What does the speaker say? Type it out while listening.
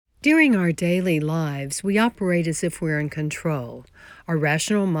During our daily lives, we operate as if we're in control, our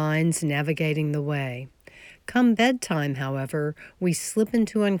rational minds navigating the way. Come bedtime, however, we slip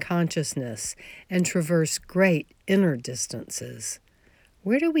into unconsciousness and traverse great inner distances.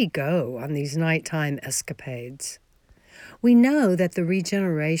 Where do we go on these nighttime escapades? We know that the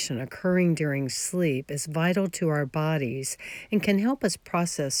regeneration occurring during sleep is vital to our bodies and can help us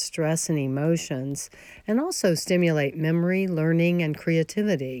process stress and emotions, and also stimulate memory, learning, and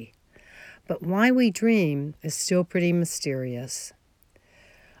creativity. But why we dream is still pretty mysterious.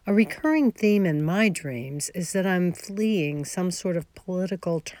 A recurring theme in my dreams is that I'm fleeing some sort of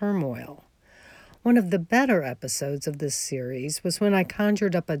political turmoil. One of the better episodes of this series was when I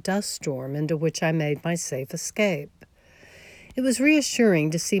conjured up a dust storm into which I made my safe escape. It was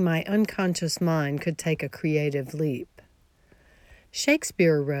reassuring to see my unconscious mind could take a creative leap.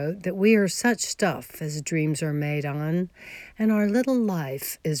 Shakespeare wrote that we are such stuff as dreams are made on, and our little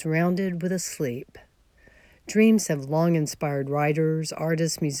life is rounded with a sleep. Dreams have long inspired writers,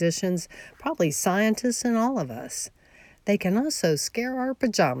 artists, musicians, probably scientists, and all of us. They can also scare our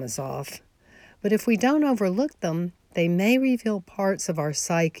pajamas off. But if we don't overlook them, they may reveal parts of our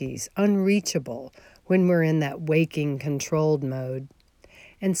psyches unreachable when we're in that waking, controlled mode.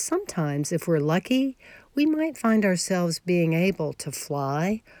 And sometimes, if we're lucky, we might find ourselves being able to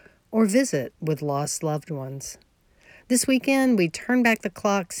fly or visit with lost loved ones. This weekend, we turn back the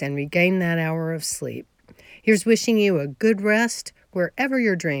clocks and regain that hour of sleep. Here's wishing you a good rest wherever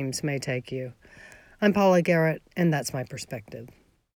your dreams may take you. I'm Paula Garrett, and that's my perspective.